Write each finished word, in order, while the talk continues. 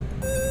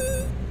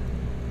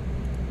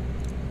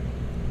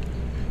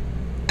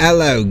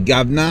Hello,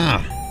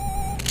 governor.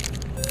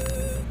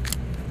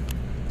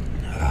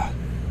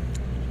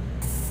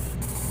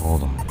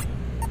 Hold on.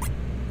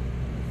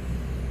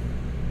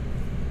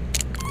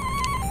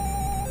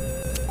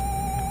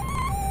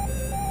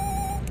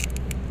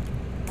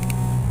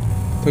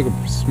 Took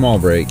a small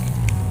break.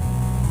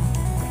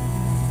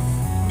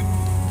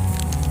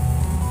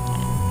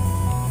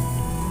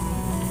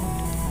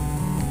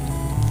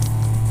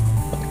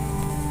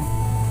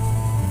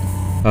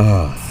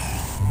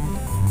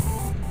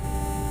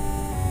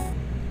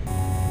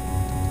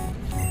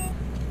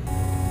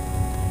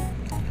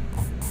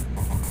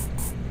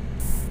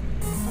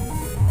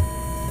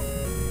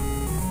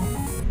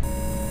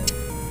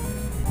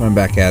 I'm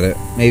back at it,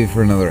 maybe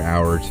for another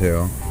hour or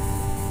two.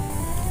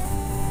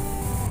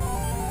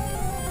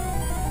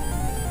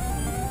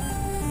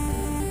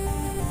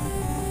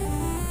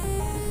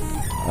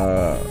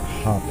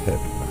 Hop Hip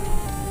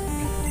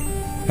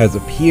has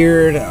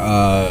appeared.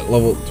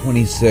 Level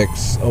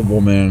 26, a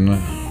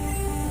woman.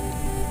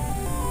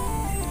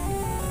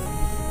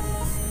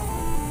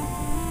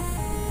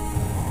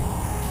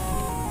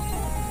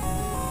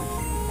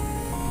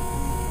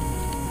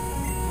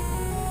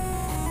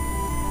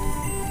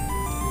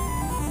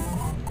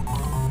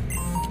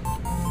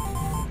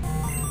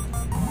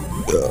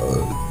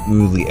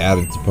 Smoothly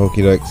added to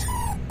Pokédex.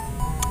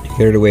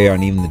 Carried away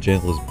on even the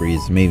gentlest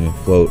breeze, may even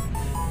float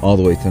all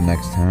the way to the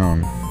next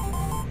town.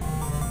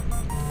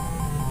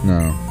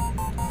 No.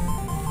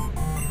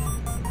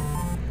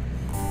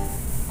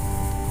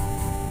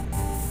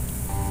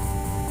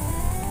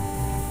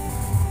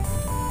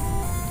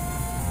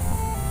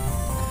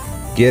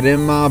 Get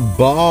in my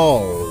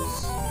balls.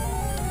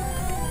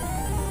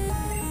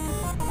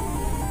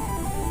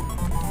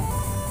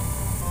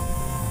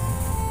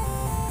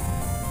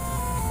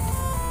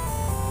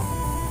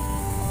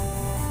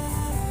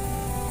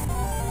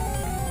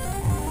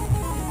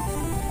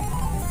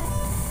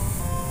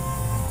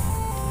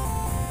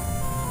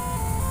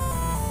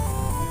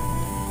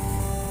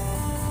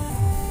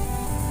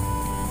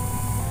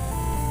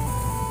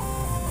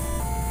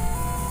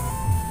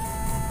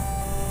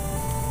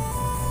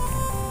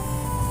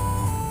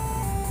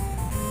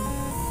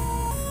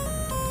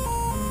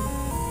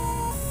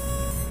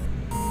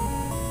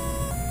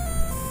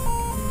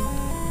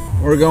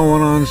 We're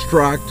going on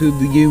strike to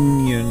the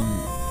Union.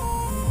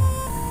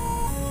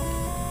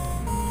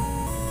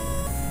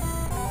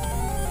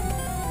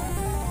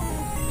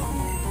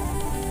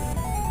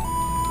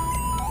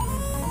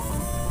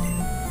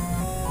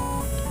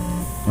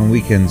 On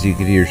weekends, you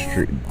could hear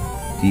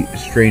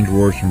strange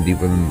roars from deep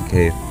within the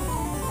cave.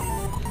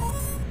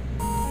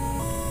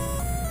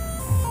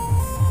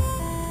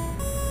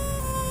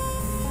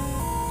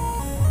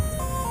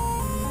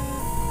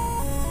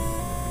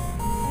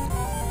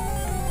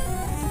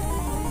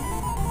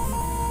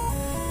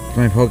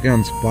 My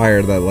Pokemon's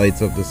fire that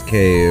lights up this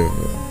cave.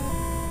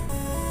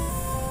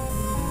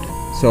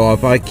 So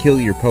if I kill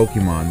your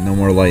Pokemon, no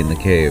more light in the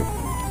cave.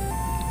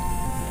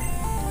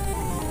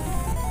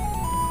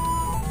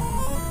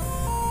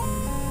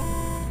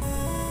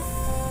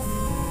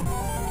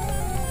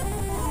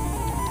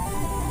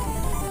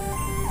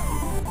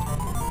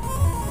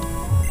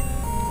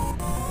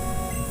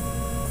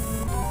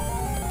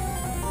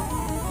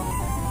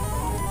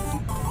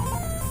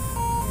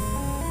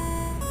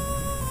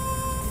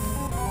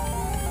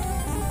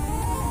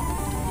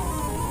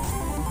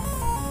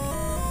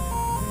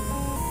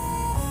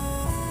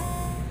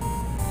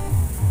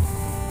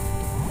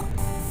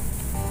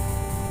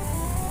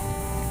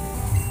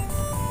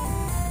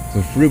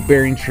 It's a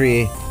fruit-bearing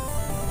tree.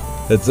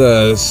 It's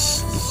a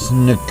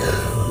snoot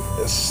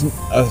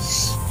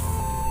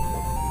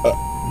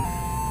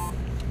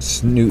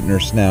in her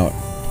snout.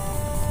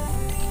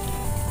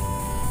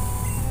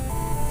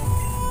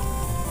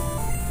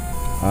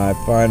 I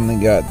finally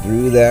got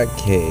through that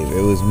cave.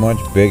 It was much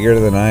bigger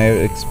than I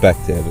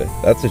expected.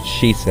 That's what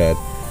she said.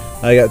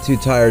 I got too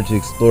tired to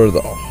explore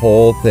the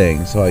whole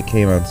thing, so I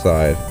came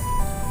outside.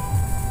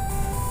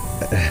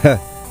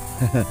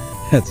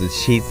 That's what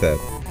she said.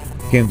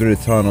 Came through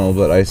the tunnel,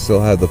 but I still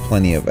had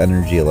plenty of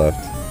energy left.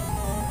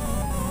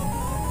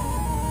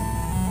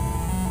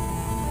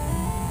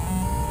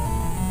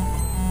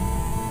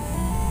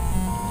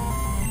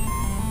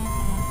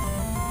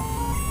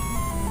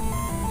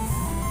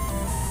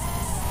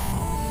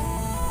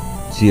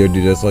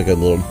 COD does like a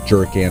little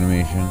jerk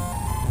animation.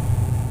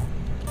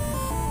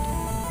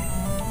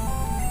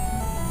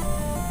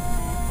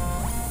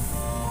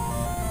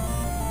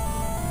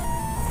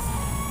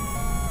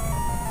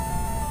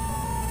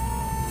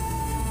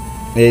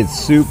 It's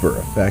super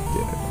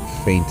effective.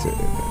 Fainted.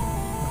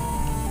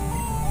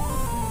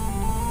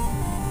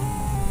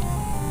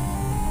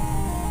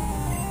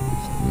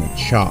 I'm gonna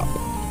chop.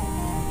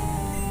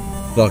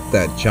 Fuck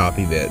that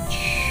choppy bitch.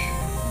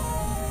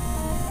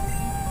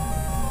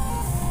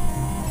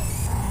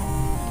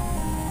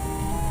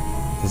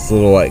 This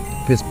little like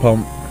fist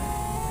pump.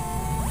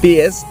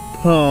 Fist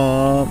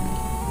pump.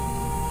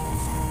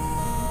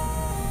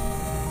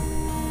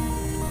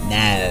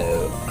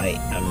 No, I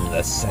am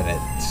the Senate.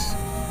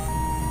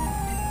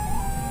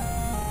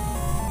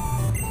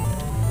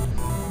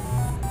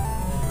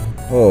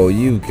 Oh,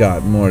 you've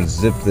got more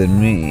zip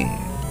than me.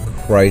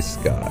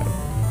 Christ guy.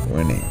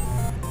 Winning.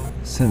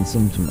 Send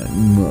some to my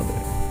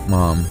mother.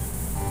 Mom.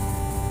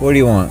 What do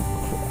you want?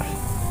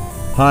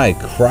 Hi,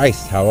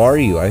 Christ, how are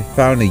you? I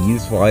found a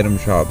useful item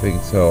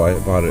shopping, so I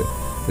bought it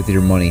with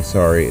your money.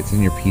 Sorry, it's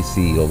in your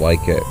PC. You'll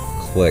like it.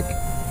 Click.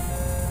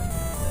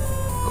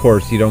 Of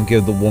course, you don't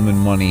give the woman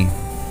money.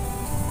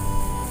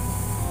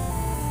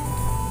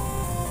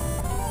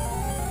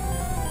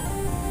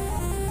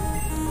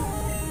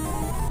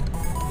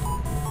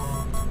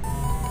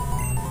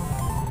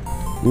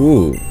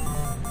 Ooh.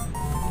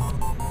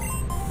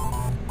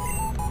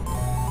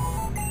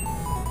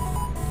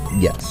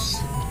 Yes.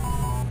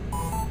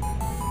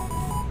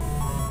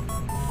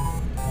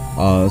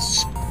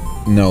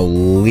 No,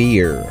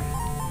 Lear.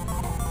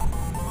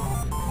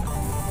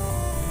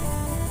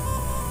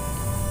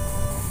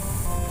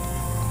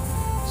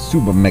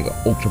 Super Mega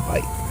Ultra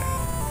Bite.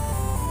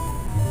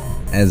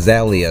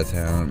 Azalea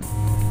Town.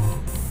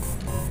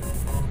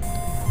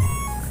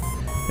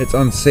 It's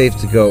unsafe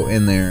to go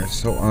in there,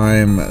 so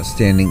I'm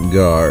standing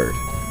guard.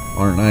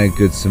 Aren't I a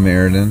good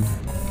Samaritan?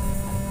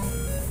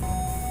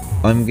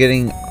 I'm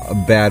getting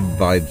bad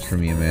vibes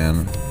from you,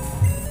 man.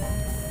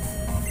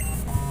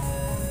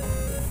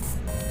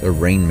 The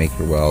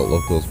Rainmaker Well.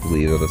 Locals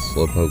believe that a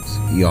slowpoke's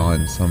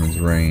yawn summons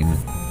rain.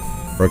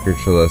 Records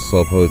show that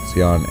slowpoke's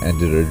yawn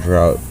ended a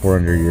drought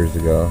 400 years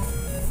ago.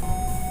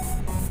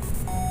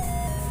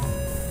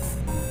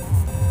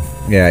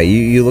 Yeah,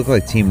 you look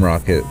like Team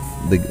Rocket,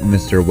 the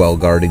Mr. Well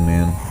Guarding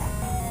Man.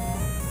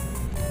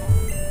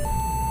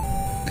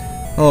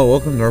 Oh,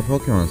 welcome to our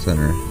Pokemon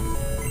Center.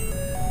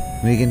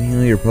 We can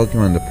heal your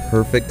Pokemon to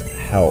perfect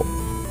health.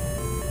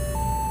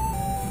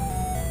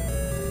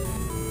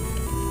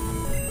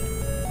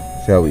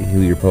 Shall we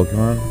heal your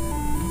Pokemon?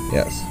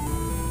 Yes.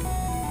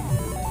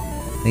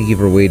 Thank you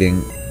for waiting.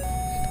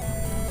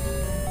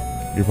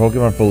 Your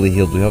Pokemon fully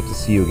healed. We hope to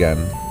see you again.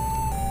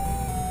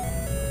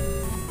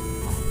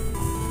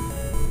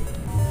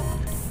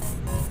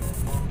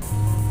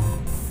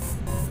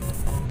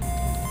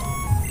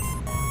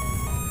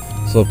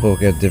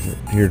 Slowpoke have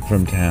disappeared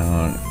from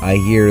town. I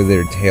hear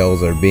their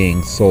tails are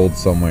being sold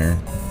somewhere.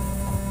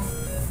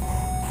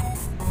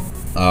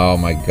 Oh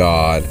my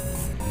god.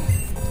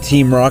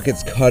 Team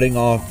Rocket's cutting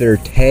off their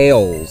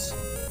tails.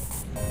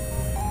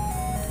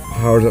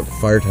 Powers up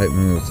fire type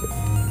moves.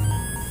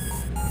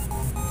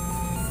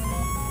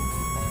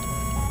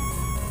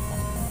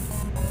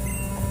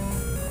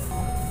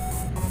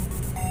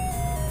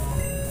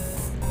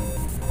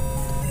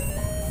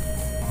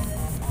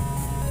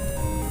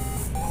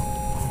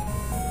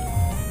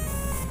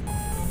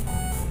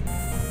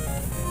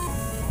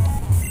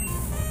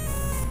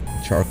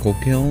 Charcoal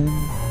kiln?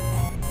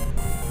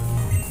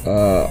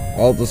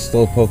 All the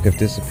Slowpoke have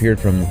disappeared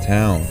from the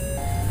town.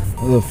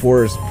 The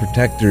forest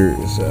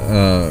protectors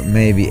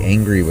may be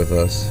angry with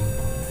us.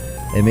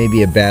 It may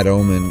be a bad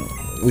omen.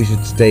 We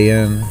should stay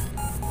in.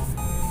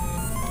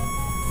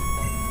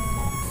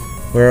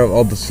 Where have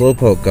all the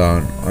Slowpoke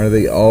gone? Are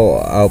they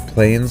all out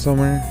playing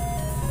somewhere?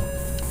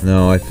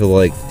 No, I feel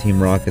like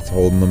Team Rocket's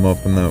holding them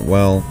up in that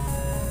well.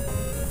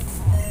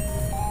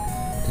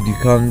 Did you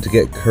come to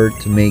get Kurt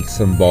to make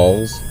some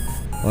balls?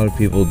 A lot of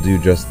people do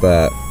just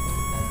that.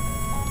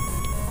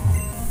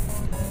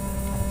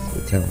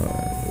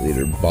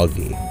 Leader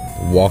Buggy.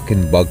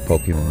 Walking bug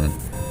Pokemon.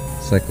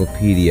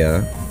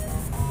 Encyclopedia.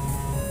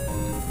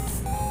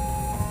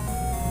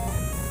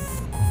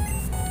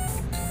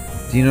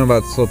 Do you know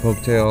about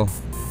Slowpoke Tail?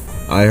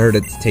 I heard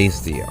it's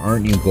tasty.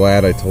 Aren't you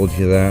glad I told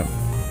you that?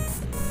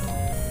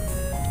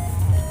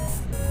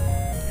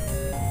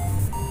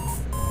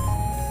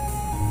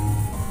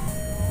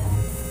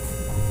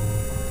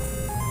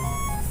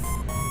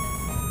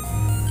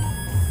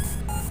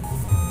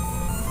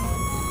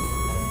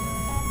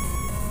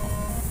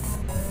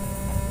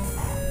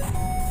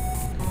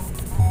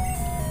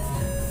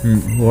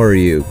 Who are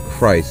you?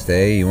 Christ,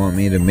 eh? You want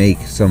me to make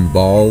some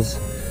balls?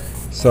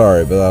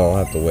 Sorry, but that'll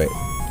have to wait.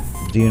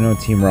 Do you know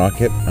Team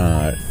Rocket?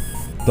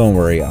 Don't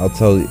worry, I'll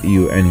tell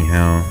you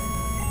anyhow.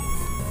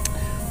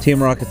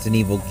 Team Rocket's an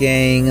evil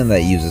gang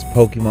that uses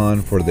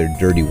Pokemon for their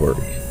dirty work.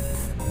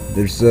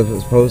 They're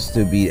supposed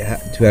to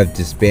have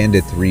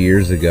disbanded 3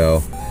 years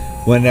ago.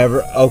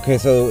 Okay,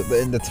 so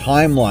in the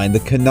timeline, the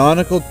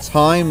canonical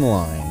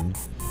timeline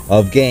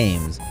of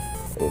games,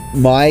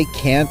 my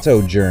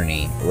Kanto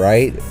journey,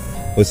 right,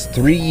 was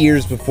 3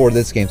 years before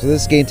this game. So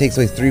this game takes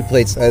place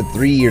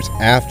 3 years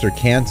after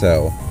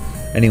Kanto.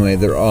 Anyway,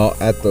 they're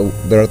at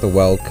the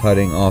well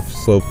cutting off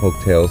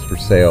Slowpoke tails for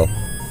sale.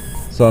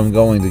 So I'm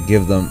going to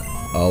give them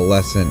a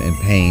lesson in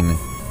pain.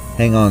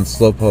 Hang on,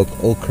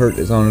 Slowpoke. Old Kurt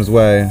is on his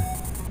way.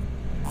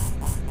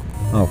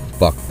 Oh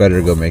fuck,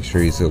 better go make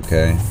sure he's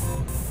okay.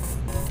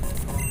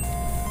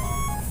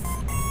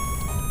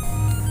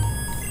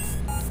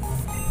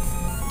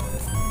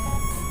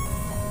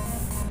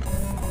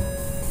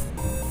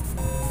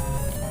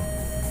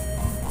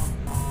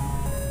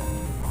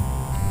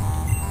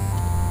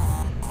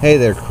 Hey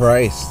there,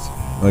 Christ.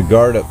 The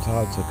guard up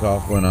top took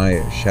off when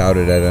I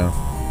shouted at him,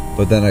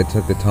 but then I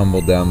took a tumble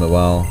down the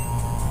well.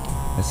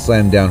 I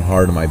slammed down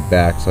hard on my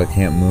back so I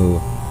can't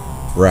move.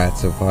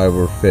 Rats, if I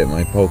were fit,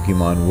 my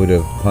Pokemon would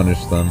have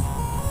punished them.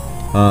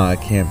 It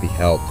can't be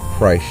helped.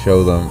 Christ,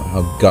 show them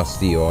how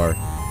gusty you are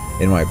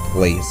in my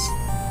place.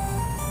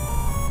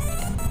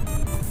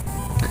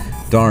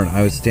 Darn,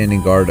 I was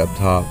standing guard up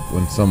top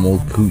when some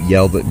old coot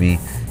yelled at me.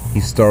 He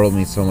startled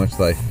me so much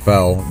that I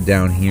fell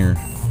down here.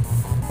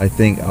 I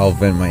think I'll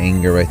vent my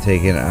anger by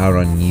taking it out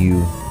on you.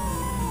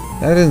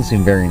 That doesn't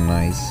seem very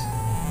nice.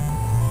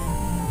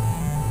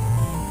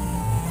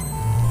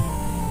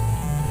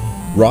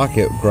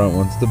 Rocket Grunt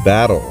wants to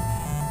battle.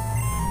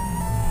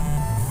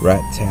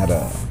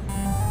 Rat-tata.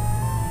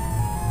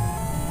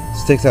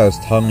 Sticks out his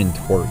tongue and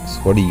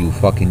twerks. What are you,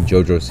 fucking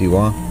Jojo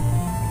Siwa?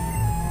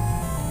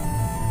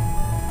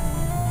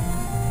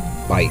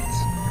 Bite.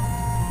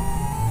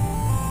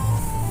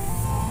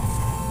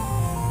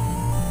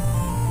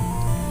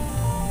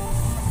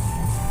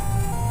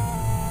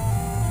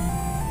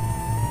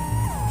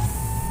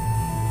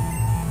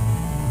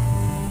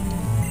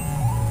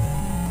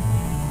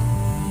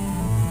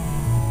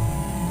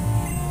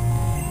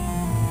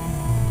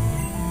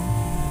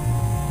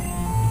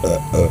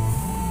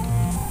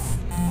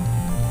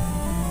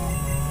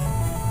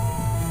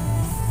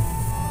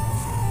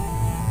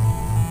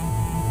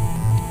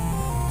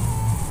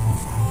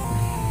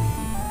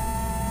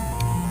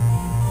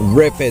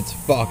 Rip its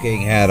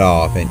fucking head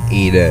off and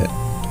eat it.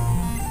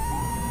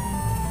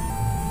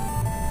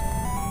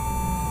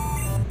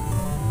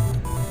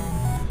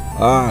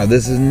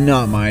 This is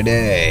not my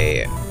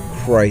day.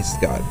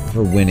 Christ God,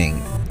 for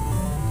winning.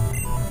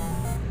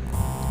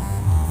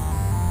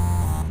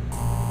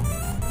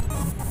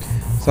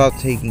 Stop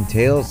taking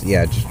tails?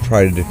 Yeah, just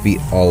try to defeat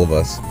all of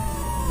us.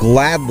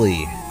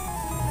 Gladly.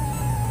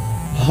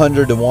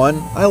 100 to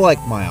 1? I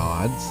like my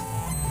odds.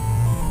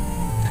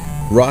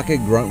 Rocket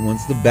Grunt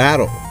wants to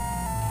battle.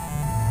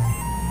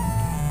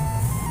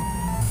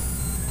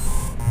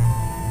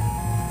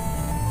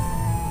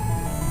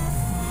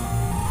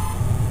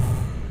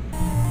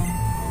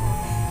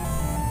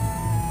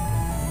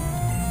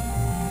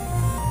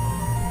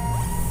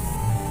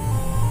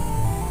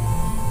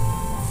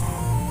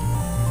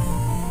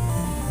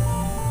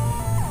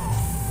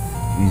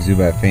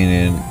 Zubat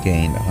fainted,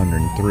 gained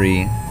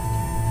 103.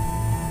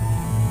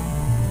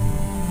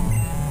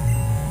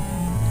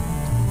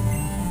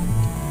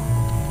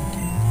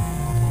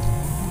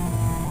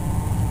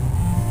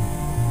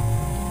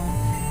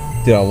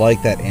 Dude, I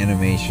like that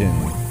animation.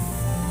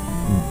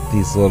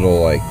 These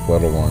little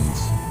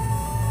ones.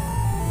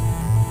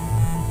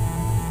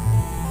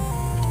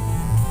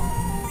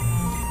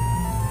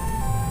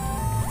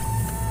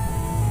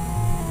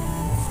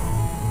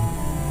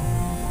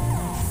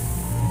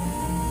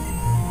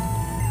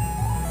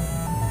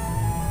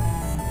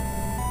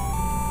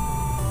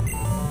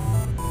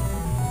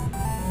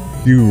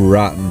 You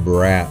rotten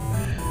brat.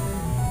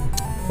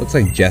 Looks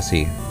like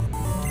Jesse.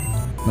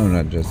 No,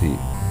 not Jesse.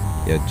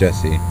 Yeah,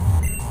 Jesse.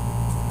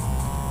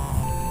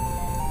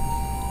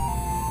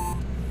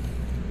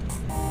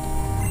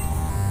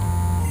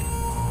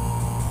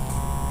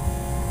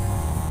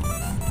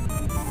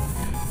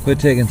 Quit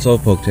taking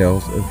Slowpoke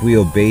tails. If we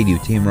obeyed you,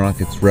 Team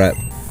Rocket's rep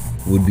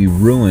would be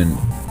ruined.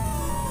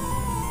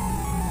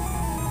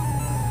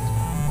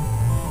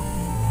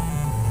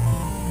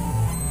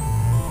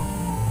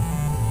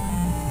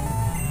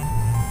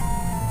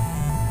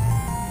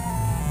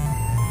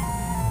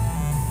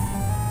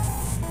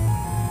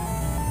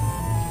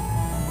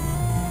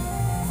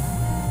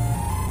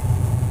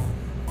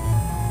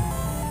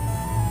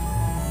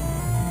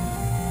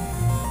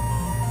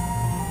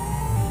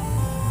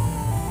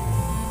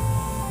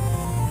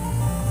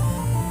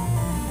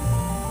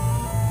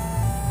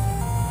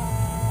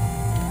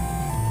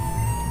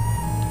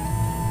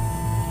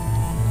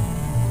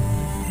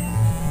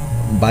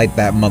 Bite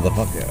that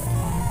motherfucker.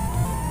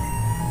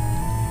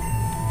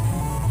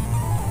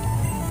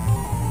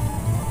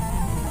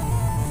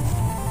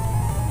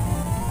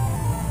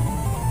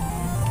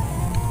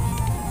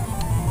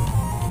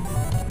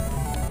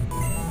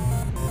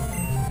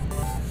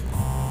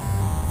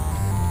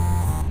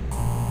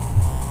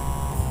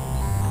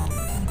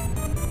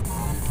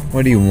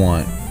 What do you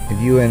want? If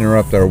you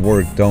interrupt our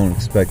work, don't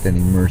expect any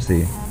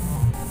mercy.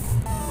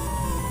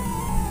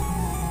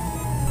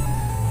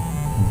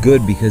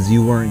 Good, because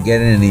you weren't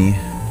getting any.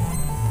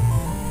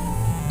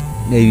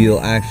 Maybe you'll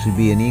actually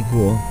be an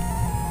equal.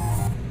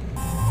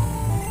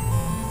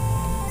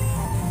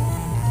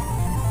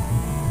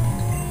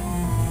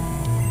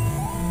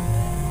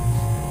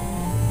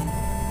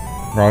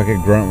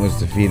 Rocket Grunt was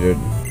defeated.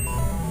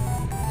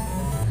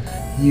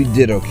 You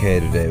did okay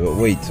today, but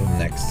wait till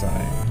next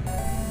time.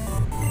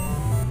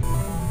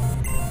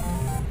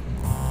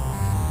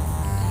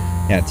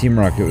 Yeah, Team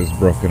Rocket was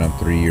broken up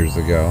 3 years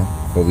ago,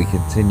 but we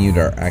continued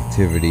our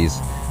activities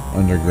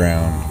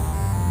underground.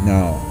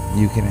 Now,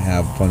 you can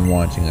have fun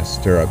watching us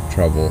stir up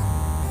trouble.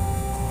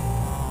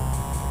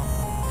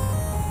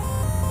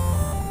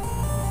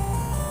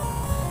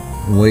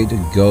 Way to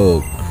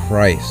go.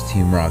 Christ,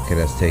 Team Rocket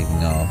has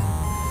taken off.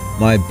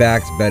 My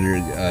back's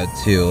better,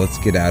 too. Let's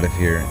get out of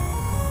here.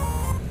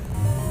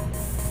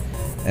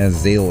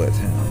 Azalea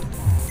Town.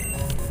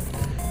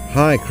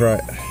 Hi,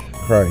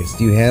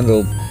 Christ. You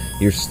handled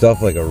your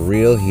stuff like a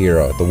real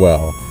hero at the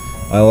well.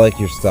 I like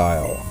your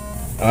style.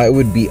 I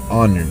would be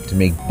honored to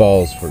make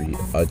balls for you,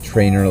 a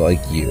trainer like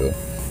you.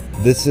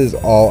 This is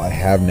all I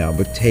have now,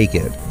 but take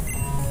it.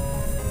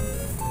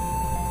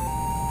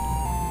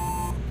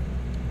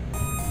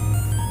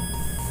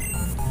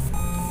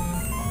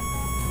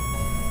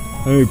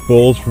 I make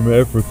balls from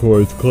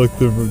apricots, collect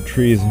them from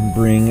trees, and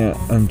bring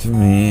them to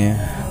me.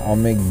 I'll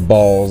make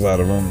balls out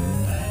of them.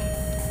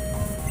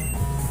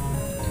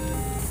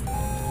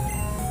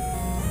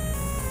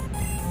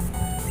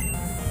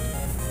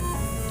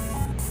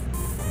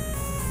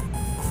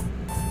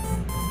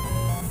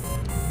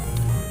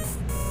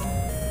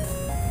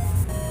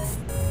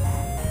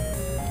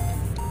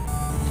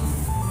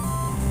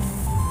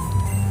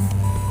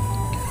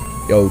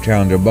 Yo,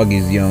 Challenger,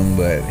 Buggy's young,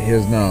 but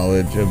his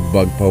knowledge of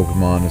bug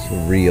Pokemon is for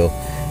real.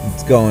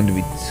 It's going to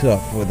be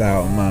tough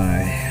without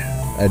my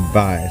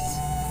advice.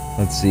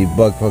 Let's see,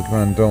 bug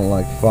Pokemon don't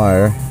like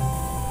fire.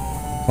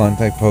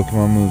 Plant-type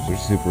Pokemon moves are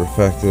super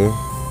effective.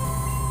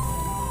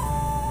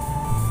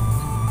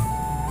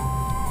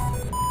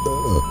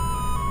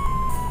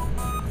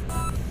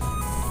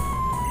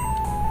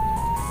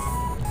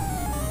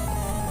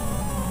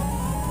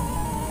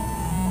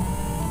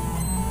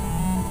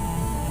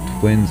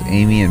 Twins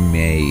Amy and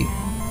May.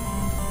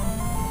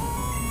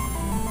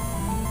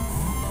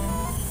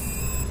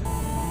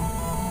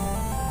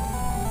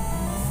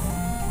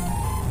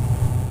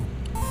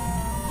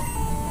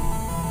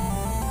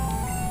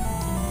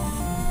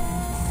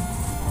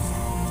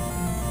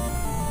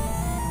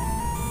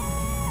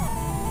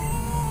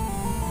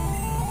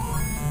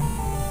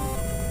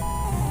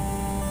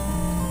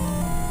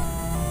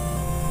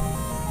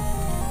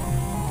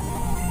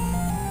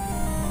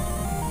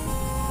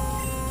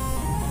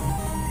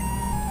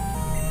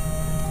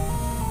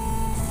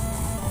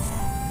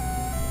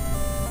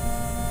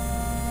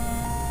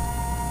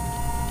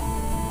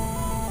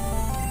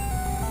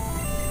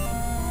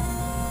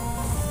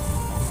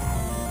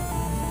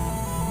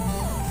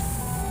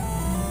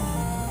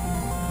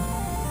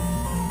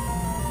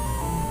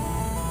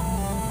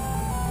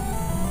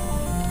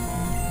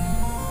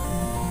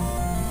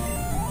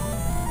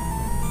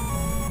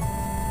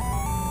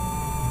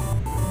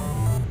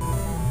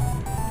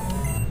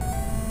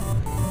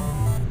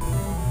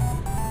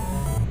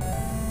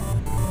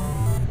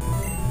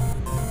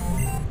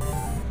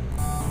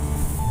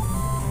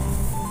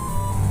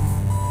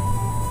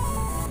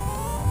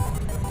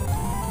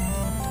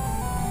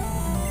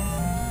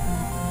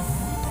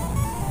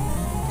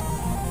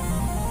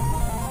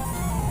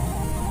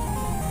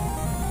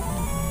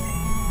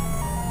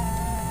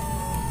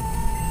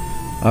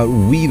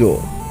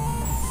 Weedle.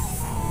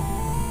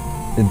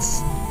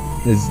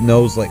 His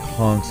nose like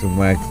honks and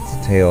wags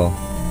its tail.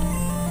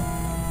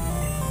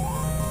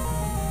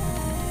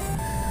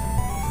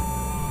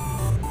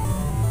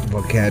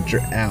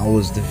 Bugcatcher Al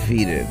was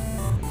defeated.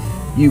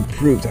 You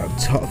proved how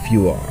tough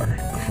you are.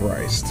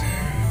 Christ.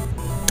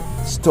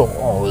 Stole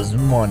all his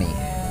money.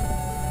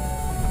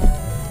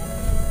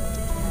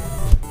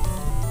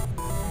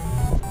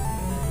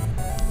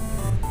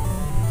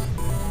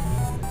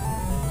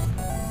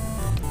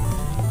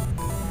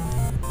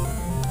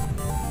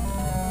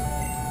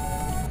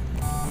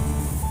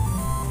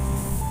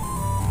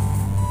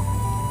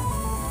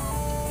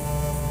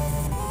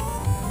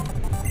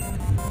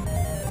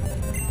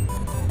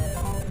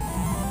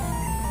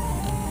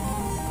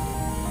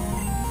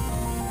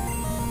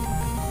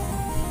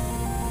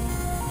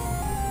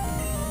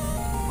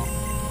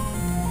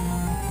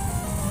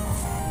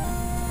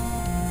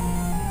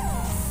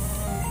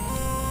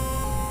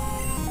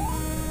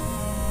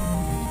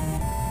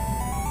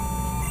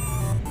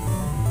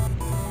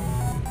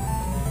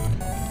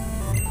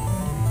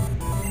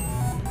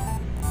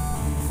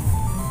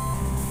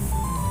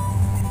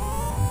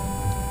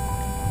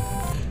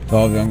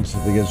 Doggone, so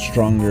they get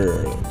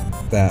stronger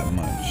that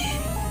much.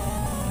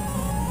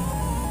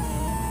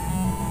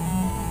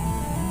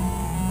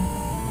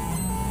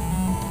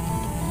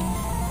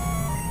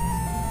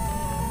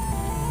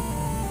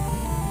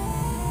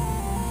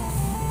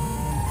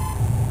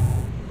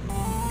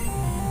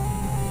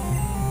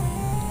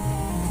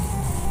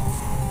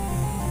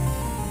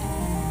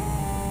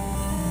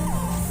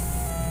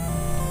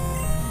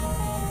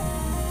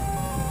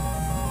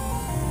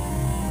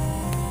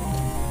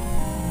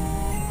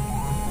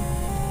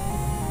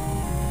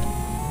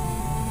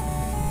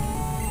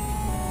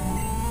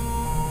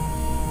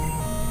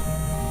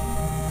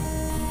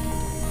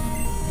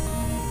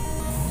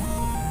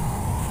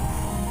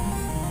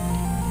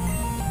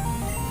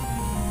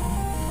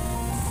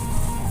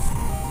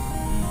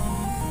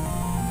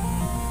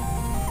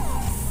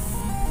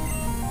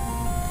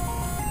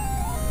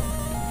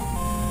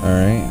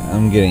 Alright,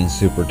 I'm getting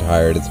super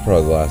tired. It's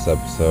probably the last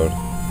episode.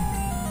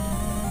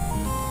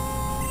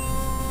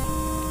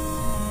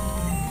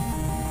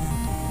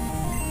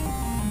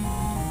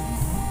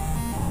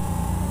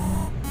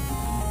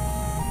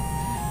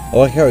 I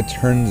like how it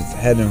turns its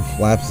head and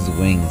flaps its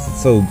wings.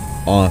 It's so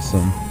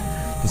awesome.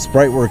 The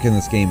sprite work in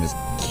this game is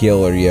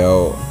killer,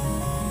 yo.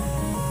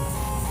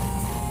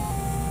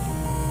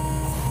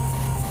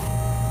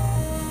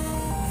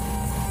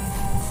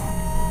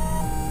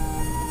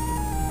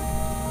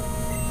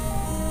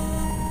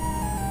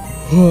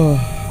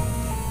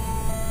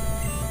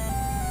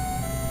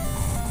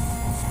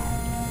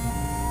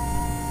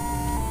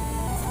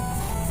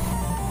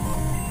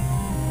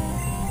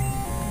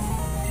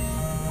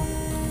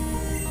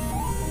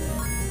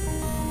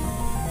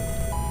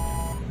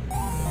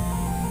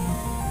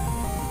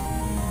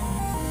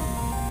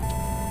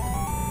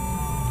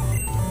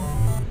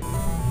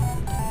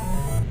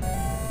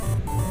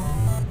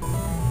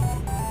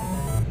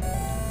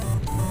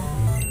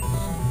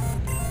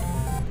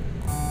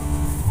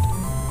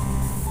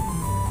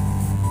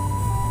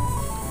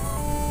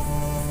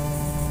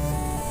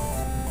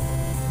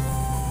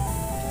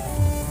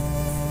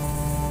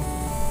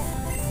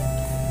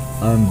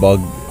 I'm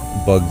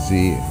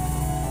Bugsy.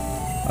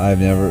 I've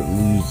never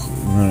lose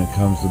when it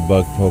comes to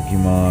bug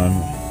Pokemon.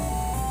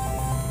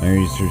 My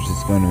research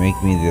is going to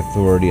make me the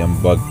authority on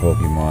bug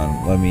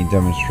Pokemon. Let me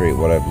demonstrate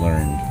what I've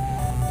learned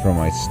from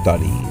my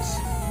studies.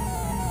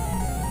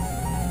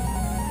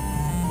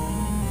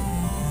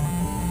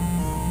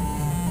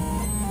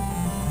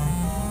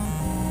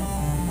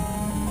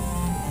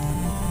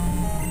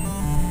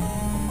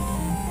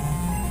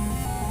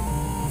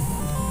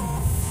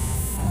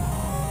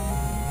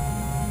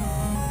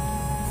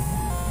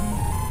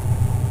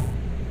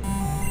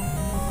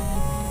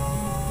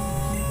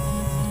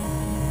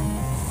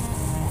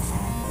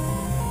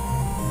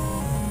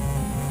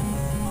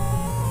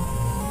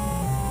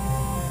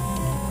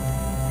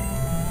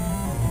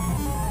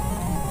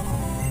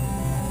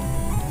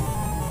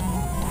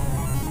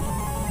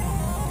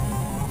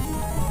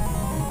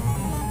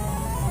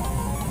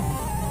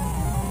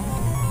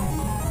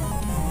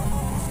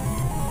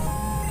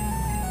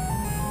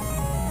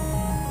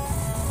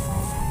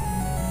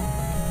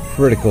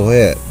 Critical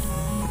hit.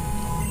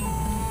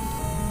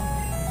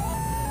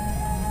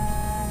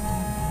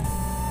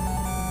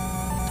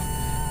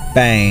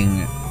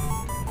 Bang.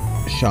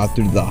 Shot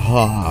through the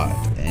heart,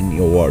 and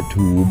you are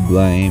to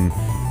blame.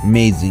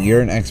 Amazing,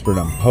 you're an expert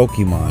on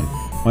Pokemon.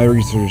 My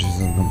research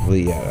isn't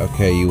complete yet.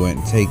 Okay, you went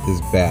and take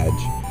this badge.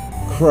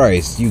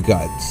 Christ, you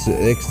got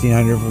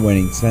 1,600 for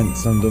winning. Sent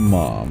some to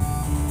Mom.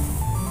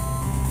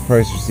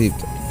 Price received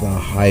the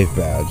Hive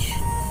badge.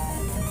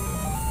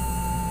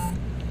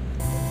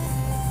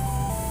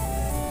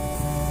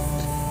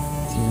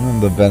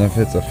 The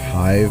benefits of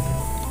Hive.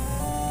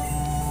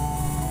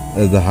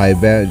 The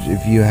Hive badge.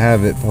 If you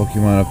have it,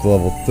 Pokemon up to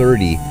level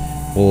 30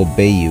 will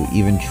obey you,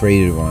 even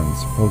traded ones.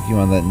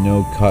 Pokemon that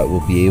no cut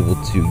will be able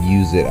to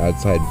use it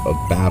outside of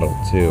battle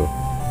too.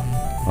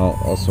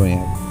 Also, we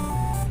have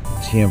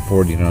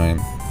TM49.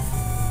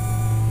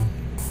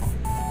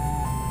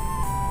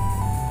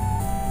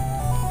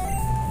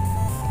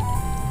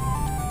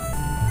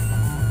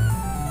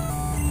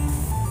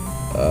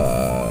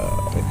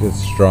 It gets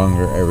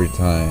stronger every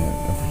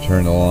time.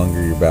 The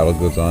longer your battle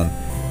goes on,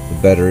 the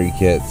better it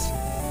gets.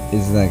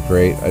 Isn't that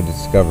great? I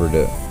discovered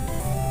it.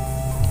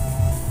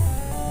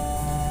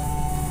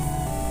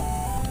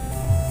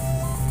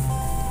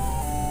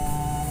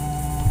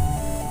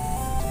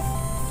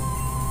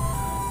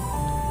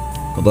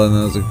 Well done,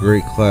 that was a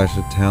great clash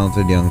of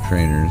talented young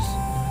trainers.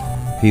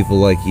 People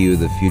like you,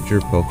 the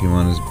future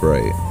Pokemon is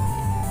bright.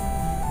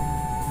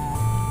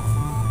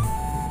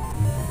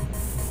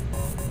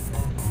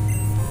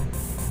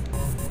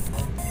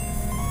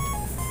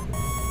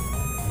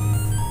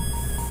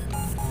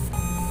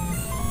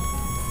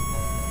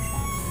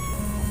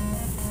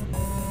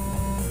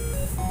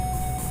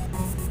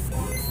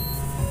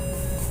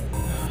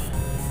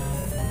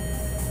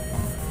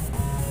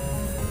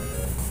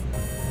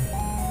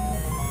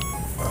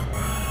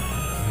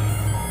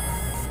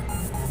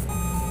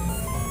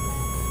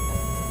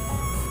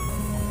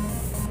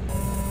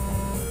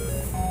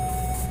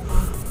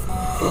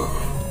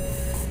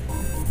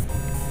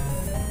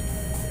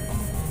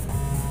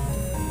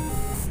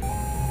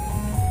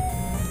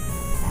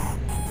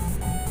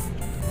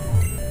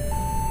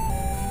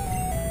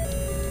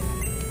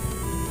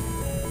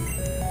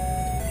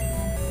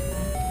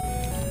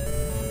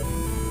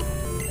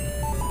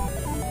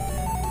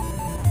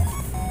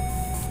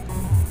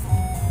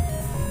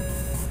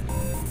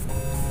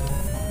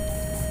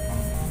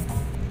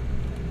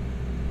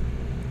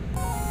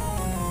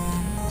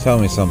 Tell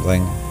me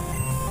something.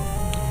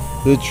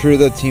 Is it true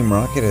that Team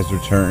Rocket has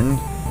returned?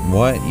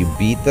 What? You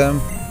beat them?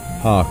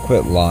 Ha,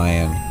 quit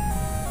lying.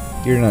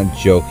 You're not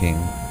joking.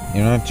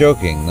 You're not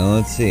joking. Now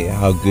let's see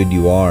how good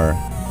you are.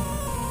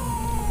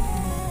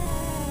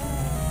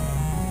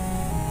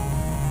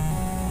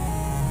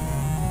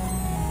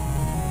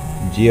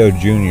 Geo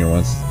Jr.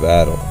 wants to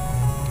battle.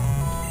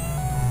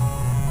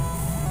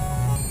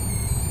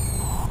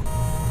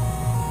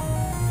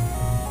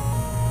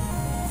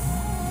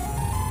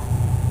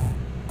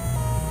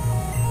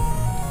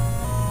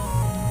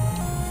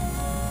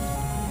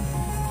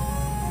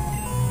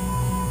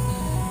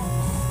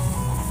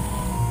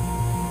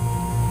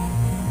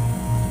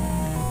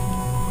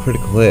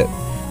 critical hit.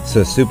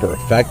 So super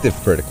effective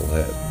critical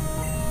hit.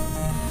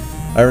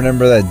 I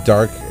remember that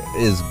dark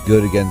is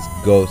good against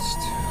ghost.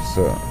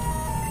 So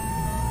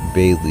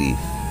Bayleaf.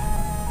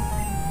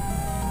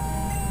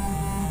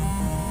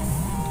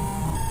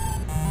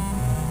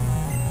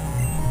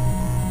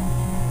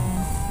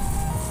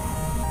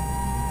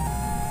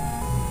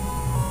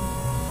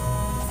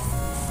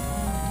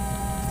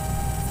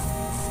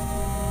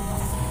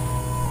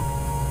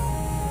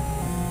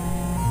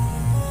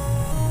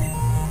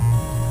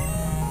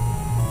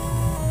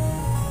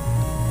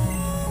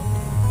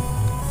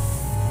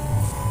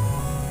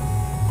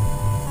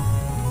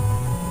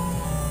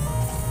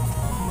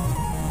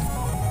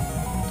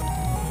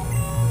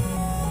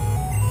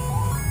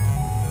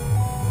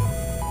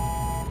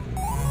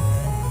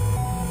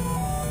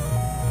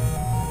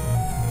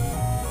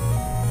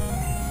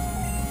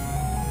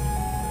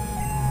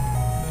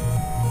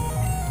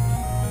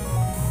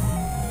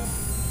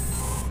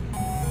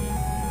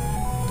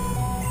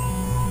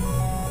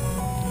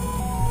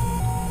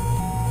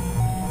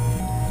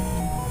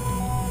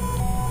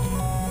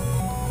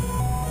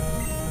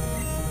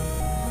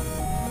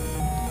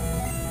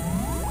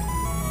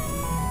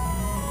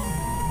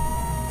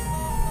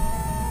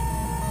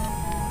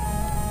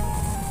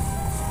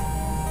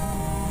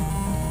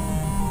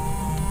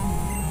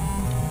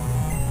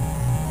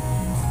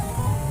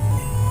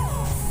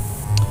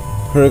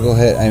 Critical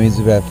hit, I mean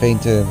Zubat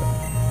fainted.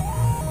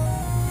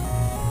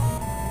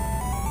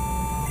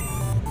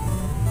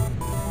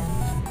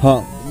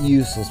 Huh,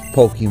 useless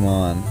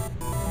Pokemon.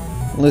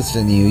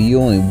 Listen to you, you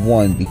only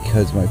won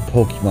because my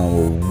Pokemon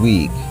were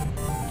weak.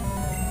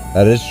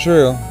 That is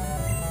true.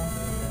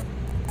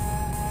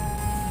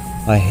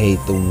 I hate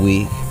the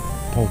weak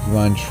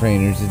Pokemon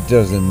trainers. It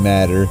doesn't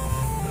matter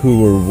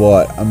who or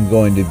what. I'm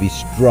going to be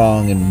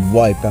strong and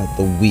wipe out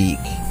the weak.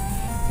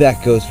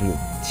 That goes for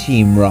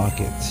Team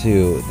Rocket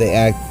too. They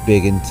act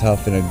big and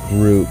tough in a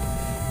group,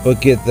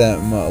 but get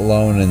them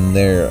alone and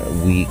they're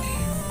weak.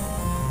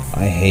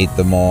 I hate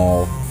them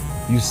all.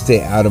 You stay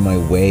out of my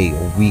way.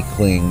 A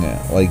weakling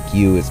like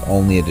you is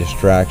only a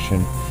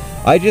distraction.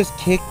 I just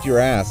kicked your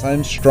ass.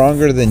 I'm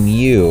stronger than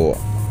you.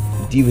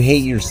 Do you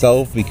hate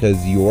yourself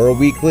because you're a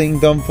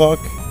weakling, dumb fuck?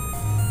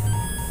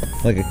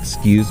 Like,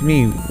 excuse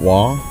me,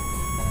 wah?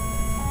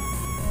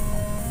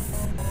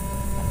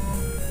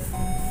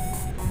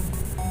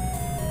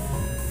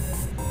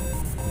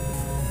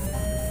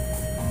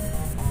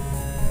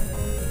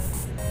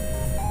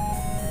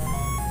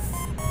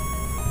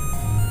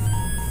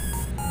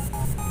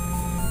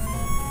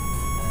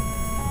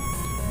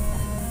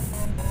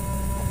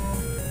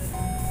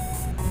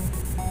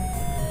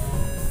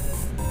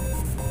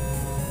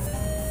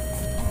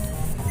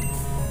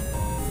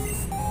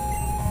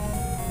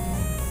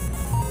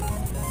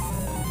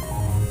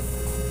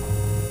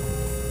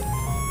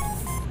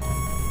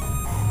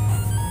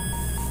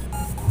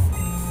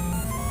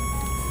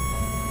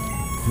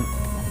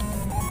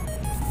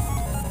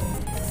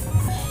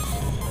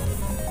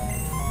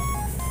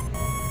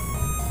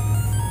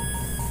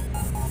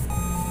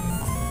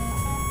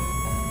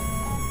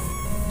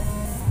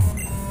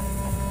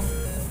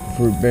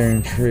 Fruit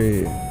bearing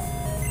tree.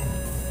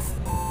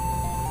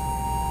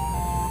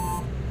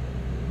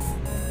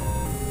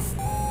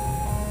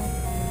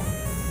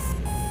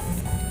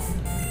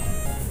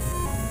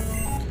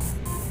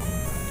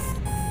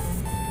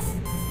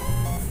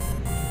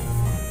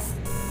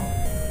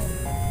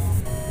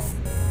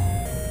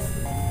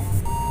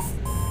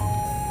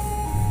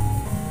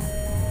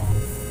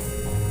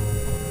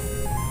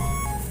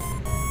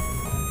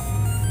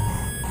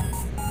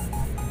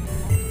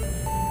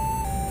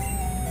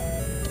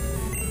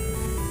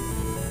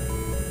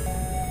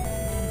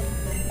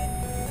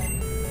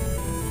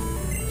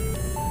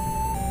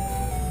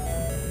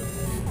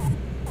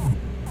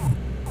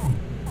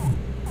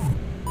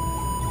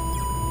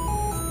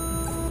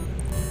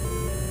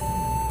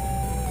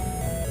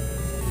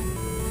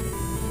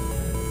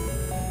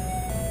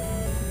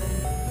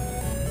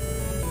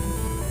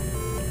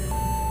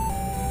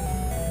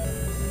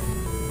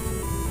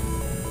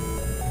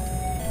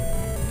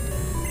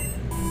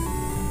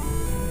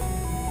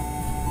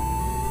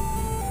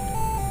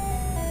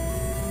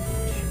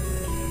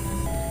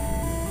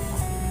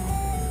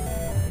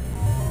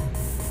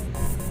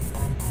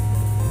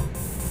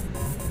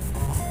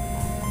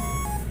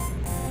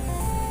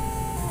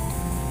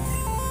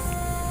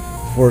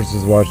 Forest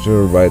is watched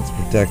over by its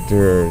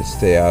protector.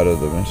 Stay out of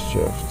the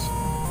mischief.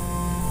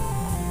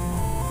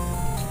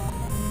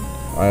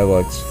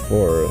 Ilex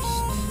Forest.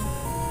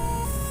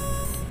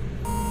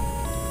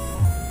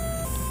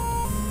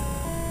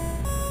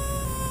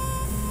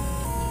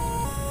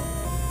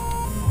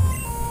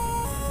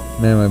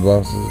 Man, my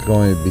boss is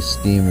going to be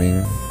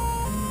steaming.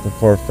 The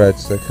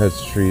Farfetch that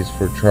cuts trees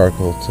for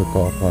charcoal took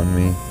off on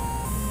me.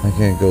 I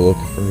can't go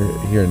looking for it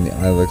here in the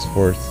Ilex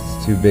Forest.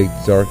 It's too big,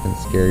 dark, and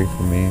scary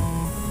for me.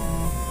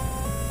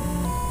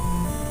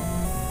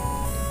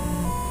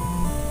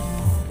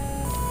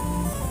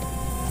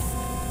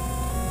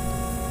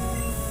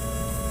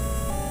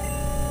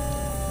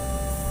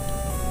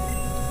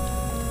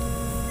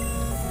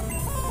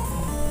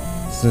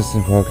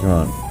 assistant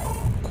Pokemon.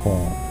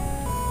 Cool.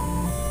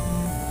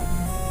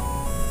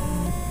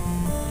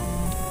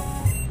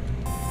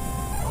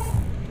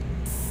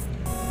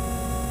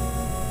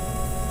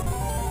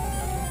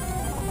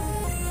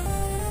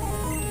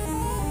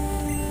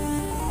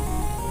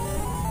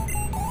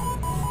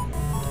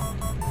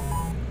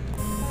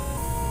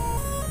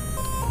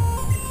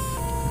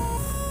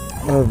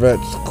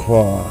 Corvette's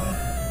Claw.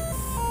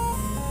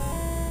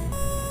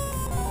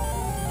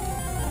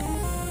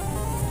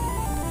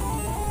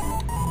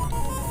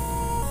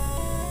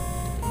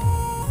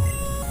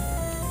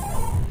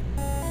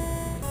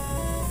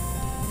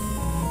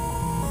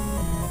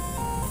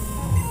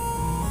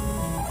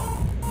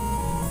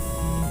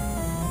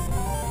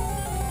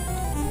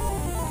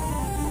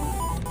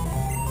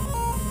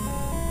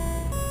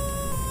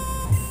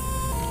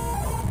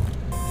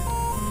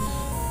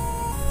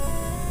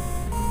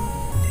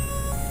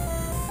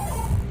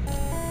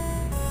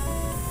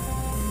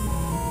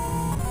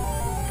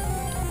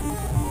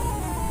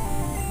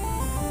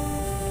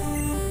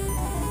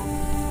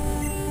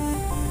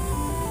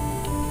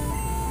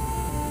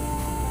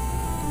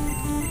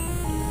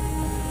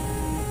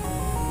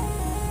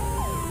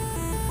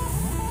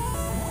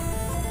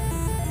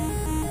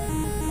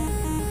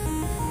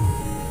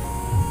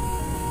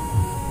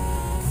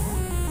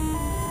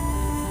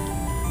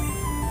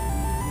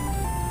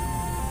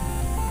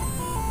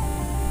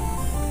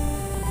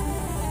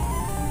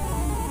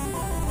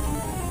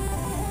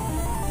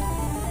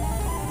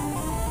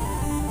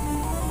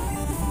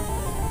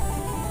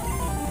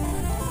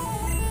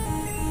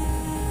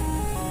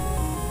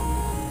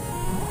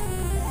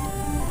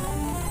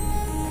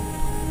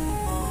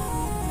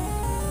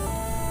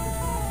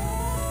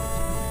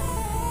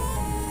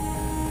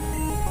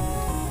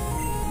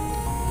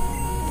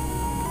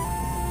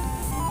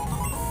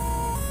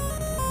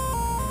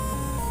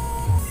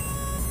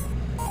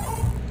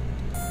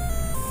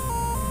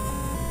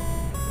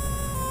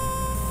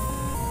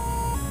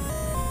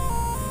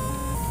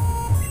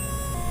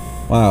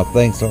 Wow,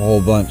 thanks a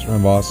whole bunch. My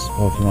boss's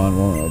Pokemon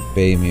won't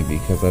obey me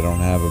because I don't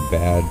have a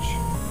badge.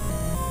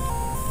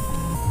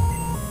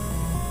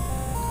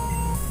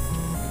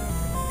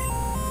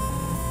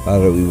 Thought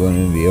that we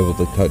wouldn't be able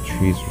to cut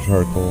trees for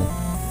charcoal.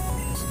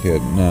 It's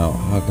good. Now,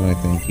 how can I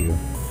thank you?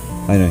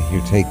 I know, here,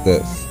 take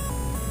this.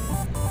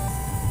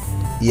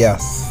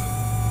 Yes.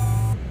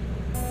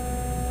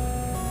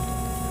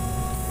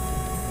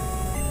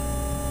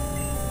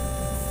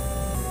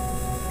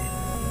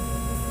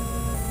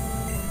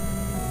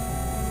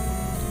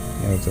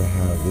 You have to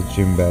have the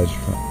gym badge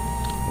from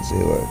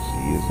Azalea to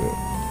use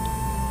it.